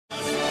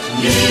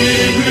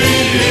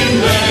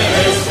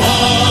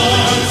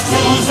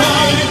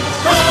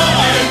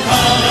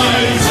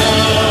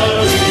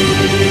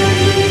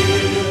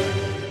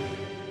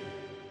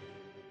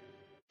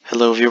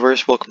Hello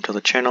viewers, welcome to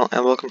the channel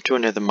and welcome to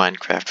another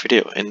Minecraft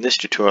video. In this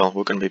tutorial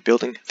we're going to be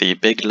building the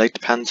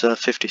Begleitpanzer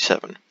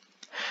 57.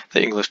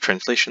 The English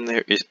translation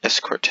there is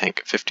Escort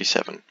Tank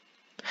 57.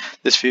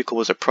 This vehicle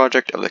was a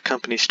project of the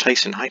companies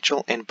Tyson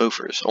Heichel and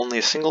Bofors. Only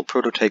a single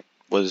prototype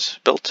was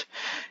built.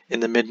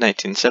 In the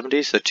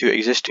mid-1970s, the two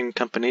existing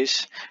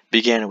companies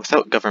began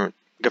without government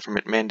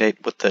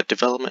mandate with the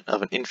development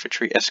of an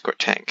infantry escort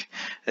tank,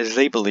 as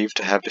they believed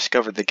to have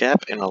discovered the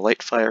gap in a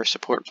light fire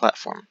support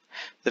platform.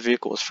 The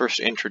vehicle was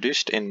first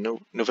introduced in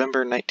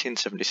November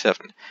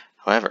 1977.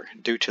 However,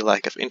 due to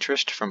lack of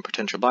interest from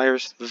potential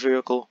buyers, the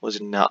vehicle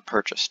was not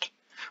purchased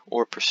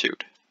or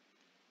pursued.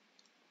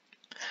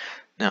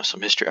 Now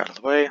some history out of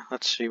the way,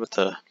 let's see what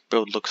the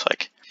build looks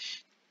like.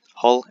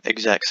 Hull,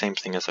 exact same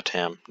thing as the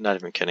TAM, not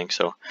even kidding.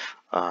 So,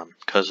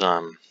 because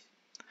I'm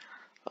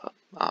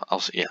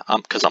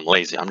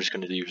lazy, I'm just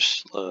going to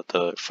use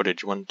the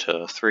footage 1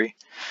 to 3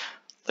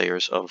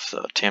 layers of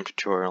the TAM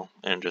tutorial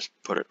and just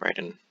put it right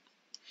in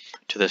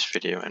to this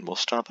video, and we'll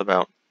stop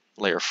about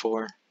layer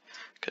 4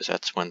 because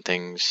that's when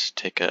things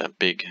take a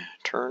big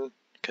turn,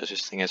 because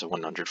this thing has a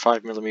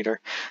 105mm,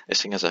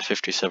 this thing has a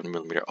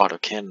 57mm auto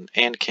cannon,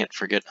 and can't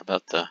forget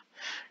about the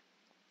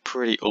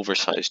pretty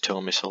oversized tow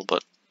missile,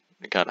 but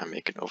I gotta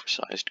make it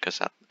oversized because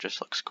that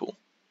just looks cool.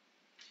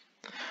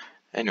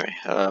 Anyway,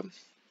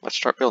 let's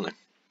start building.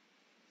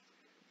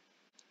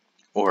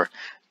 Or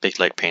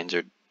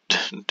Begleitpanzer,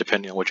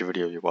 depending on which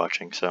video you're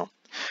watching. So,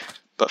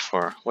 but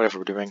for whatever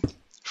we're doing,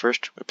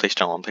 first we place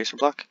down one placer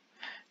block,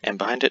 and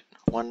behind it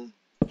 1,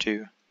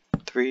 2,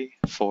 3,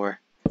 4,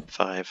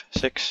 5,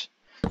 6,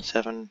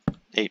 7,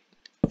 8,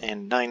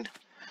 and 9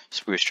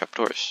 spruce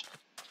trapdoors.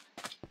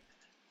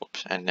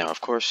 Whoops! And now,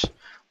 of course,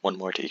 one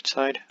more to each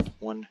side.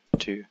 1,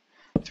 2,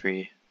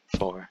 3,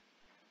 4,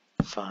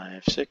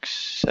 5, 6,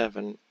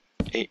 7,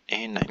 8,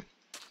 and 9.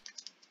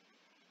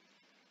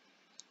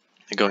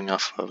 And going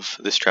off of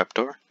this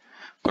trapdoor, I'm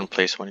going to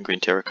place one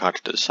green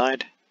terracotta to the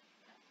side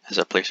as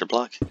a placer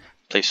block.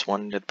 Place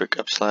one nether brick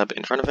up slab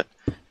in front of it,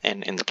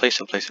 and in the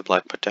place of placer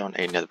block, put down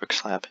a nether brick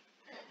slab.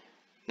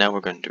 Now we're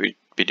going to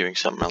be doing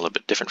something a little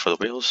bit different for the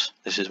wheels.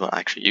 This is what I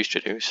actually used to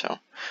do, so I'm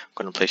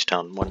going to place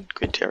down one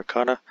green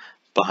terracotta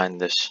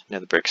behind this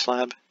nether brick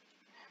slab.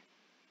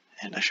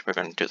 And actually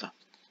we're going to do the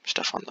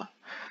stuff on the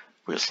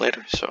wheels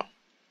later, so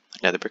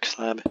nether brick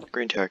slab,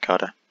 green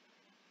terracotta,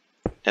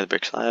 nether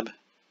brick slab,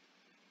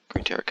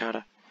 green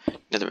terracotta,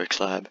 nether brick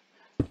slab,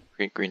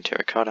 green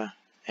terracotta,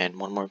 and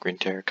one more green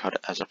terracotta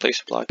as a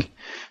placer block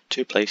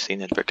to place the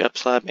nether brick up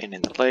slab, and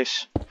in the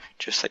place,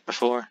 just like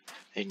before,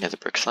 a nether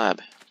brick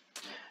slab.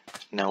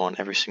 Now on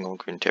every single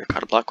green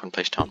terracotta block, we're going to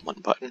place down one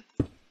button.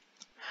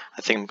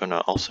 I think I'm going to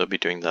also be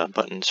doing the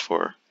buttons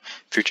for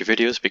future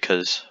videos,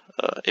 because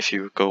if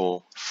you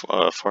go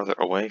farther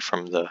away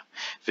from the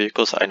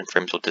vehicles, the item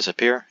frames will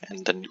disappear,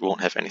 and then you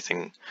won't have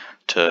anything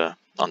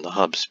on the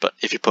hubs. But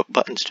if you put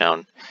buttons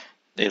down,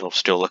 it'll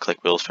still look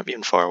like wheels from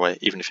even far away,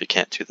 even if you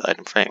can't see the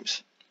item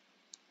frames.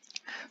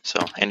 So,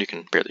 and you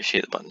can barely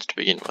see the buttons to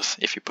begin with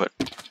if you put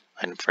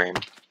item frame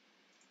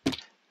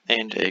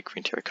and a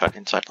green terracotta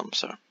inside them,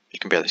 so you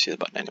can barely see the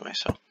button anyway,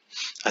 so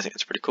I think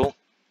it's pretty cool.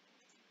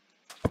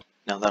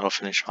 Now that'll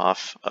finish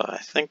off, I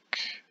think,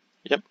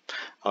 yep,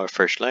 our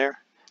first layer.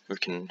 We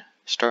can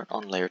start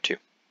on layer 2.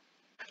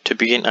 To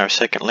begin our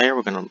second layer,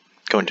 we're going to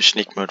go into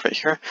sneak mode right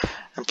here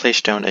and place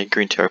down a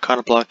green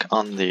terracotta block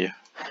on the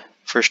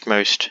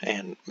firstmost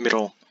and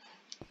middle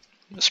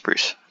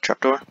spruce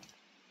trapdoor.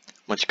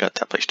 Once you got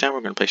that placed down, we're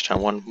going to place down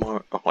one,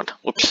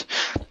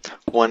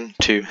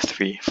 2,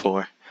 3,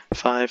 4,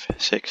 5,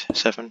 6,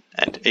 7,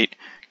 and 8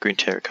 green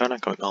terracotta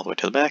going all the way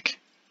to the back.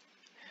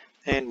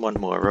 And one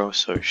more row,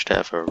 so you should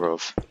have a row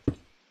of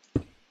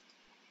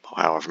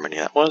however many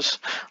that was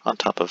on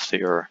top of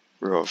your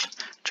row of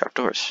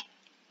trapdoors.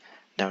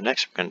 Now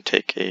next we're going to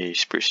take a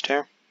spruce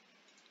stair,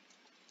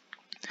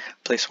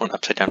 place one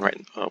upside down right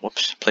in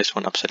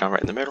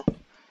the middle,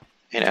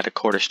 and add a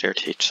quarter stair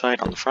to each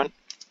side on the front.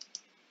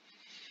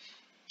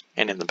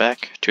 And in the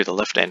back, to the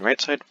left and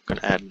right side, we're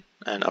going to add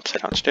an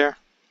upside down stair,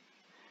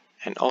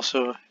 and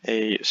also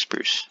a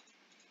spruce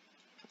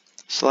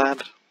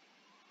slab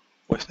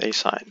with a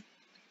sign.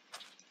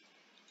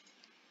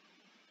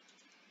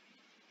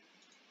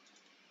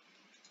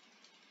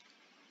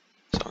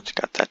 So once you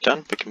got that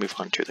done, we can move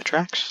on to the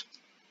tracks,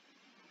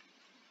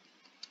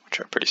 which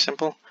are pretty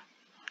simple.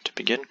 To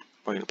begin,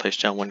 we're going to place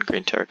down one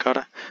green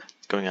terracotta,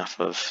 going off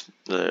of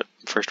the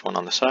first one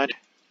on the side,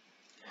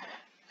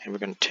 and we're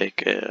going to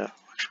take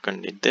we're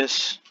going to need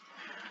this,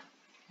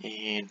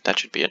 and that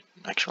should be it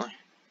actually.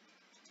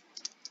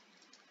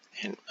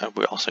 And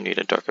we also need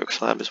a dark oak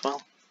slab as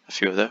well, a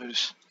few of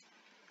those.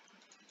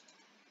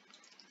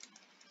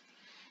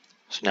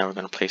 So now we're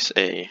going to place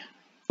a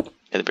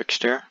nether brick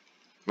stair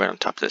right on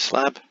top of this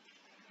slab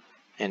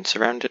and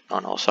surround it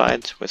on all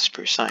sides with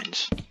spruce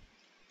signs.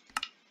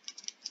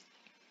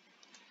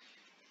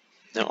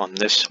 Now on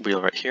this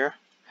wheel right here,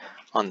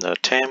 on the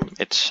TAM,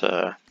 it's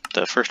the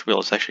first wheel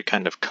is actually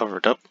kind of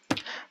covered up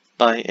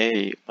by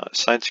a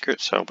side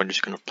skirt, so we're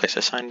just going to place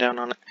a sign down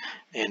on it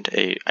and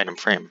a item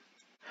frame.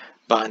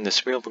 Behind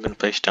this wheel, we're going to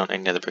place down a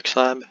nether brick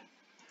slab,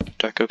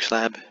 dark oak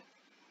slab.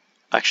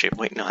 Actually,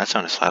 wait, no, that's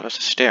not a slab, that's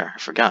a stair. I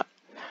forgot.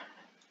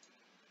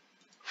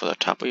 For the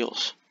top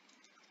wheels.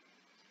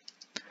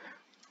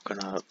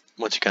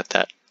 Once you got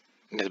that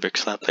nether brick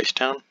slab placed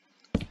down,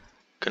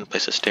 gonna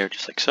place a stair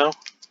just like so.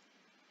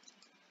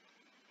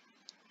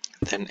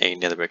 Then a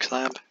nether brick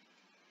slab,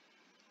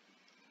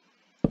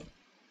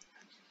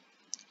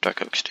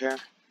 dark oak stair,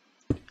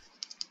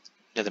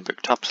 nether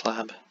brick top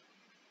slab,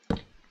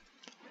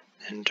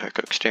 and dark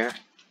oak stair.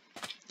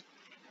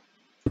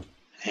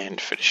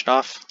 And finished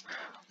off,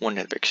 one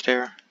nether brick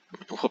stair,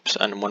 whoops,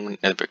 and one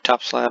nether brick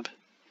top slab.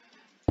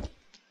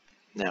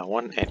 Now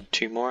one and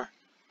two more,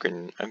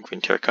 green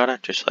terracotta,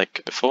 just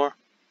like before.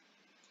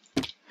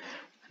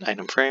 An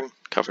item frame,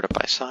 covered up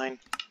by a sign,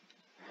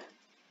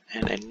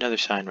 and another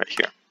sign right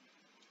here.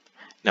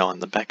 Now on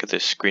the back of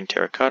this green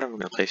terracotta, we're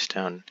going to place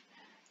down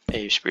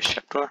a spruce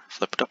trapdoor,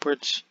 flipped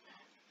upwards,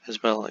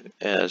 as well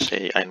as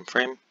a item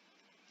frame.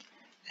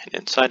 And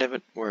inside of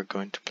it, we're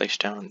going to place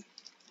down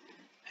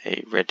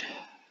a red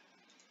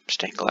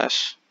stained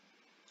glass.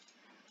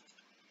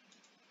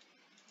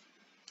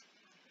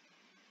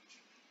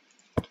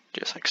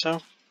 Just like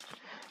so.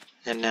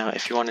 And now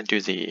if you want to do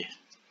the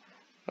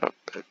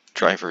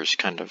driver's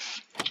kind of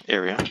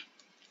area,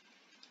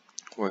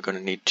 we're going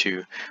to need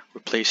to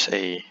replace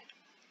a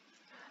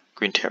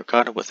green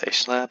terracotta with a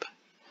slab.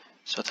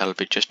 So that'll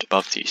be just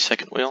above the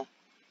second wheel,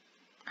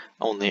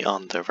 only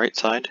on the right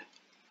side.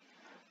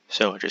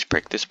 So I'll just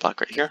break this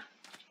block right here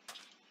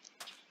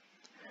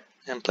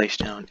and place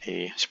down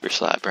a spruce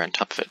slab right on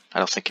top of it. I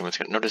don't think anyone's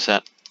going to notice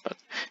that, but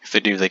if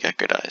they do, they got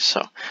good eyes.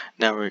 So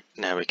now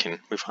we can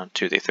move on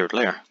to the third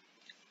layer.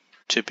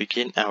 To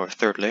begin our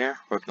third layer,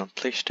 we're going to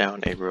place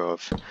down a row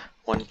of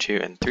 1, 2,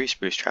 and 3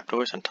 spruce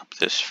trapdoors on top of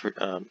this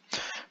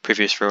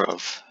previous row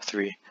of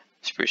 3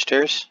 spruce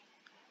stairs.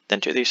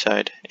 Then to the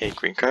side, a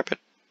green carpet.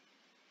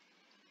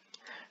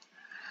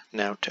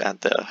 Now to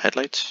add the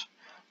headlights,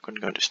 I'm going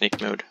to go into sneak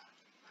mode,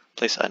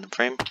 place item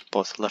frame,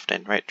 both left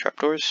and right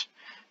trapdoors,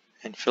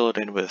 and fill it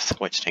in with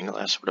white stained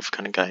glass, what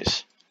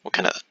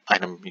kind of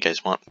item you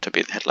guys want to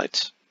be the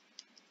headlights.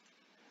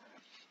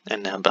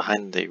 And now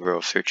behind the row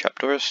of 3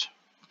 trapdoors,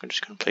 I'm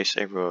just going to place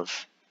a row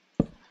of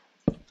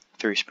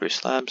 3 spruce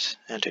slabs,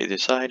 and to either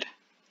side,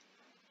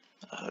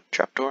 a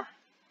trapdoor.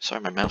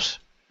 Sorry, my mouse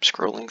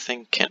scrolling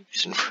thing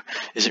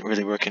isn't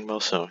really working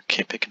well, so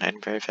can't pick an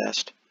item very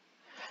fast.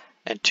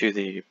 And to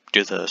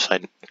do the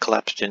side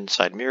collapsed in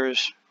side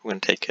mirrors, we're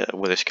going to take a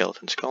wither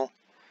skeleton skull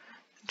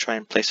and try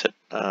and place it,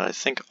 I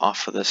think,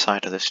 off of the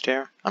side of the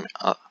stair.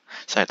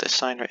 Side of the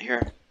sign right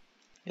here.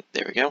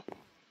 There we go.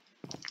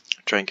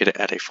 Try and get it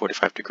at a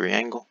 45-degree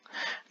angle.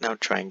 Now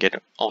try and get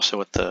it also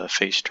with the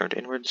face turned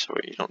inwards so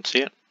you don't see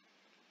it.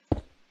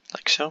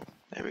 Like so.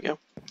 There we go.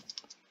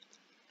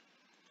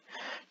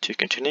 To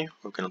continue,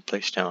 we're going to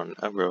place down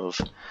a row of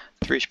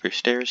 3 spruce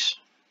stairs,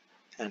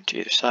 and to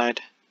either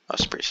side, a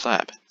spruce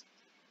slab.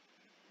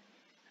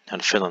 Now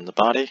to fill in the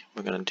body,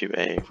 we're going to do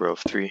a row of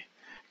 3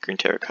 green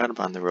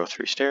terracotta on the row of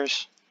 3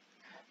 stairs,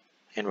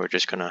 and we're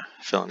just going to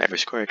fill in every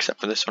square except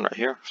for this one right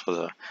here for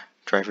the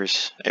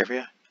driver's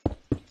area.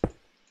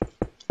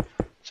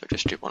 So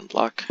just do 1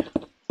 block.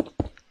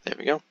 There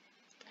we go.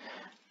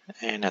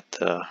 And at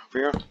the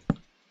rear,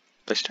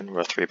 place down a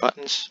row of 3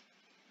 buttons.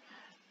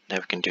 Now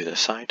we can do the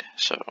side.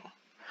 So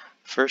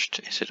first,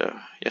 yes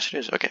it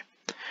is, okay.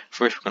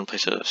 First we're going to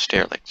place a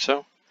stair like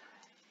so.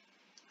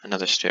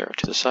 Another stair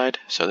to the side,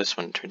 so this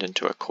one turned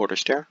into a quarter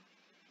stair.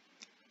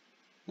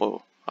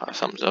 Whoa,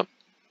 thumbs up.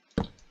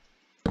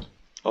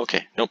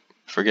 Okay, nope,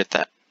 forget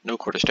that. No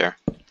quarter stair.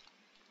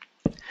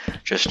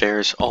 Just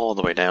stairs all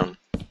the way down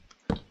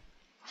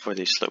for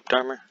the sloped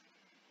armor.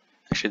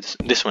 Actually,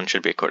 this one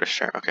should be a quarter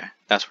stair. Okay,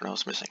 that's what I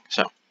was missing.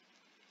 So,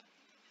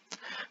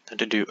 now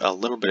to do a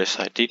little bit of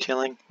side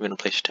detailing, we're going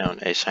to place down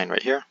a sign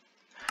right here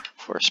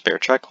for a spare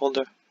track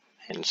holder,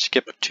 and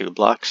skip 2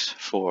 blocks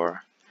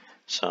for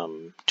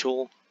some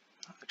tool.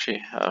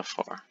 Actually,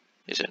 4.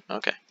 Is it?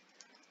 Okay.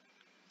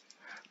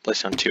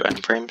 Place down 2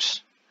 item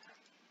frames,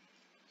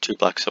 2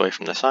 blocks away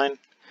from the sign,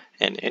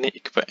 and in it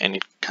you can put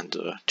any kinds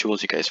of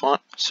tools you guys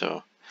want.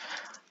 So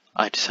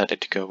I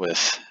decided to go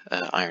with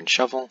an iron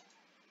shovel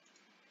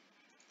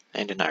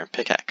and an iron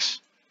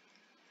pickaxe.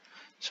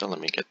 So let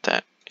me get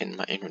that in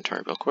my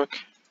inventory real quick.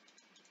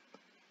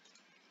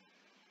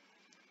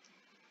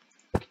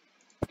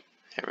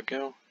 There we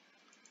go.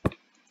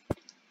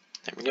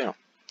 There we go.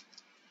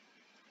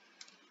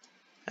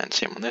 And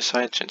same on this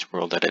side, since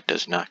World Edit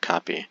does not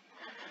copy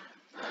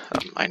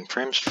item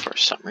frames for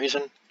some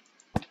reason.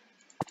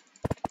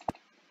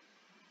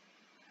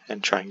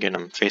 And try and get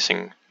them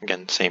facing,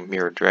 again, same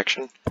mirror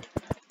direction.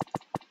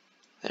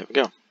 There we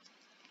go.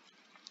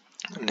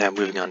 Now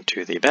moving on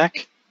to the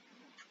back,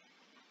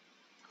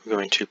 we're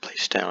going to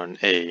place down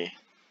a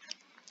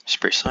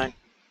spruce sign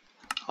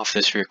off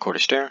this rear quarter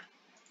stair.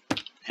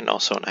 and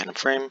also an item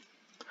frame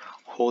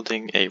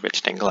holding a red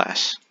stained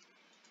glass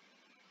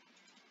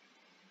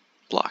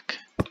block,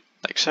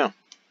 like so.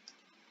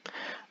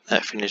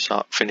 That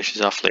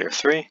finishes off layer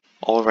 3.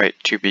 Alright,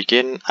 to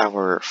begin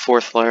our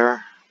 4th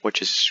layer,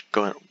 which is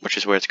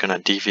where it's gonna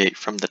deviate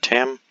from the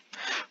TAM,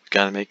 we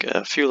gotta make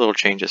a few little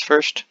changes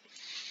first.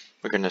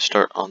 We're gonna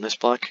start on this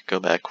block, go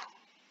back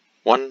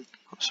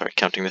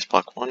counting this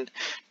block 1,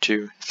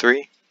 2,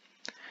 3,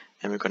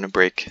 and we're gonna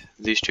break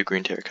these 2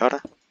 green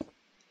terracotta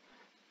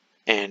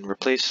and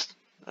replace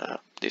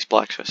these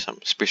blocks with some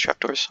spruce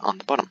trapdoors on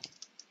the bottom.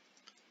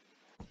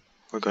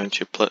 We're going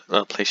to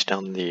place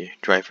down the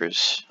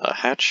driver's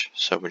hatch,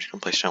 so we're just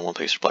going to place down one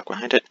placer block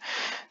behind it,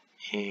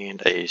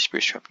 and a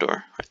spruce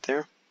trapdoor right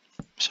there.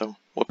 So,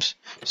 whoops,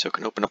 so it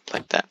can open up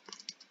like that.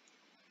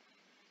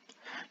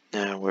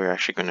 Now we're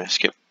actually going to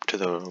skip to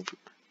the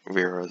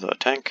rear of the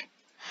tank,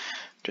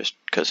 just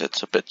because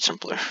it's a bit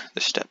simpler,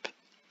 this step.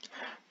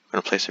 We're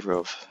going to place a row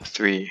of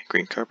 3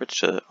 green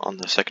carpets on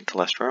the second to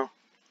last row,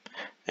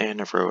 and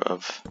a row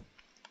of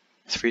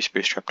 3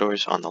 spruce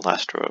trapdoors on the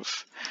last row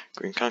of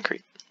green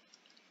concrete.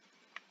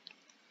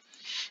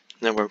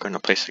 Then we're going to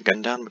place the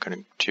gun down. We're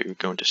going to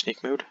go into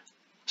sneak mode.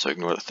 So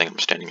ignore the thing I'm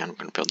standing on. I'm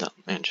going to build that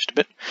in just a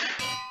bit.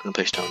 I'm going to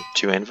place down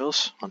 2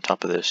 anvils on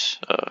top of this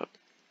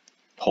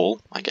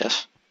hole, I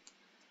guess.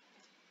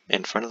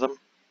 In front of them,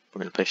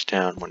 we're going to place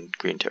down 1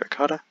 green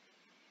terracotta,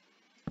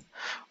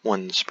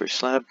 1 spruce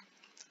slab,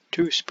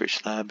 2 spruce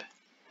slab,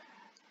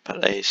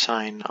 about a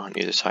sign on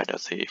either side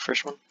of the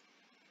first one.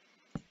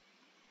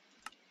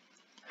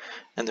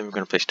 And then we're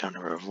going to place down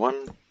a row of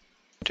 1,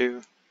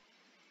 2,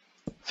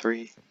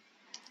 3,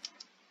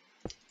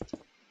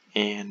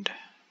 and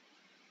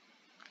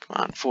come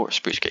on, 4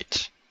 spruce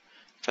gates,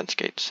 fence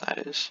gates that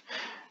is.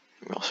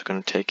 And we're also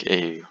going to take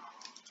a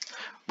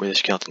wither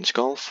skeleton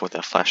skull for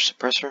the flash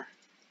suppressor.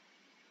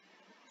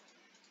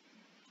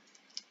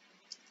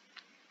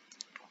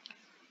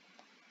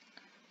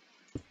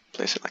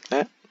 Place it like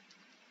that.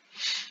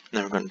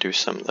 Now we're going to do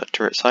some of the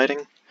turret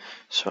siding.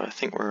 So I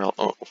think we're all,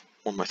 oh,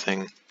 one more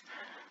thing.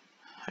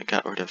 I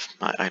got rid of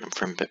my item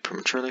frame a bit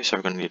prematurely, so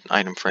we're going to need an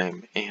item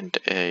frame and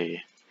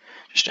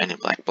just any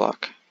black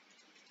block.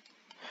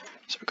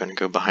 So we're going to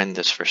go behind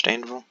this first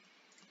anvil,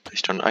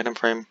 place down an item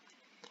frame,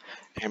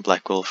 and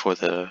black wool for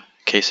the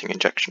casing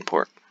injection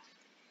port.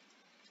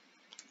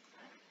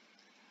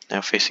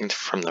 Now facing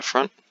from the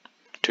front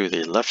to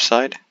the left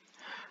side,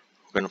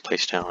 we're going to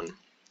place down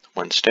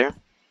 1 stair,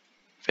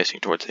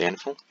 facing towards the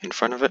anvil, in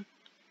front of it,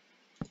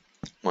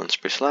 1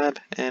 spruce slab,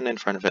 and in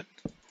front of it,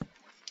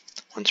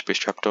 1 spruce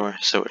trapdoor,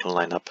 so it'll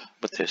line up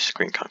with this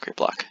green concrete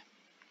block.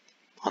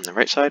 On the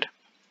right side,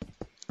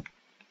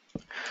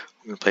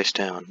 we're going to place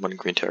down 1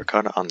 green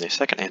terracotta on the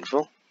second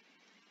anvil,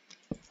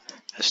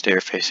 a stair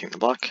facing the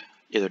block,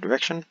 either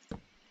direction.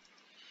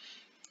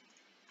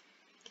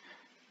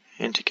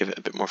 And to give it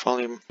a bit more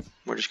volume,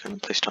 we're just going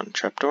to place down a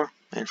trapdoor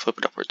and flip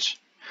it upwards.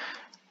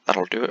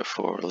 That'll do it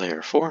for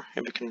layer 4,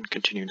 and we can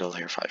continue to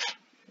layer 5.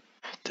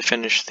 To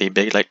finish the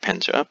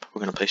Begleitpanzer up, we're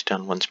going to place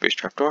down 1 spruce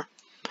trapdoor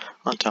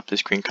on top of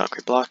this green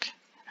concrete block,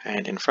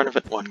 and in front of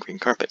it 1 green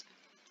carpet.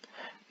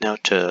 Now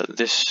to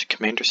this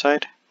commander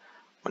side,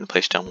 I'm going to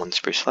place down 1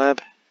 spruce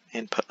slab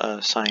and put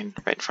a sign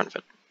right in front of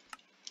it.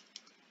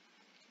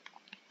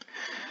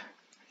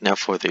 Now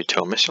for the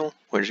tow missile,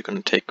 we're just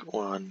going to take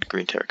 1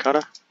 green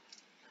terracotta.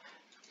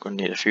 I'm going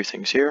to need a few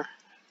things here.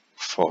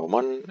 For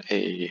 1,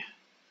 a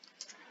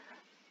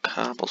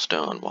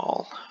cobblestone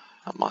wall,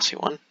 a mossy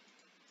one,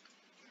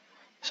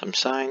 some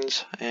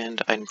signs,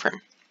 and item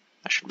frame.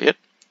 That should be it.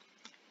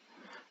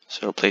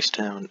 So place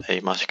down a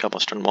mossy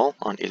cobblestone wall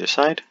on either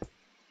side,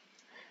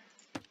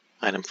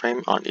 item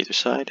frame on either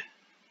side,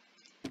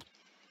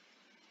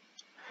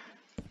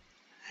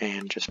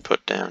 and just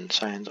put down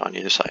signs on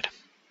either side.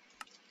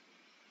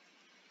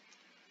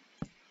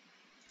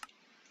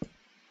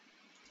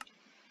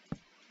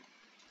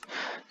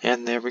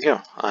 And there we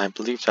go. I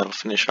believe that'll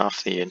finish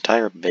off the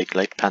entire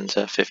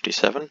Begleitpanzer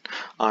 57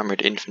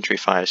 Armored Infantry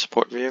Fire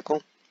Support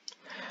Vehicle.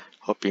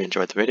 Hope you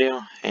enjoyed the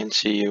video, and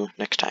see you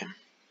next time.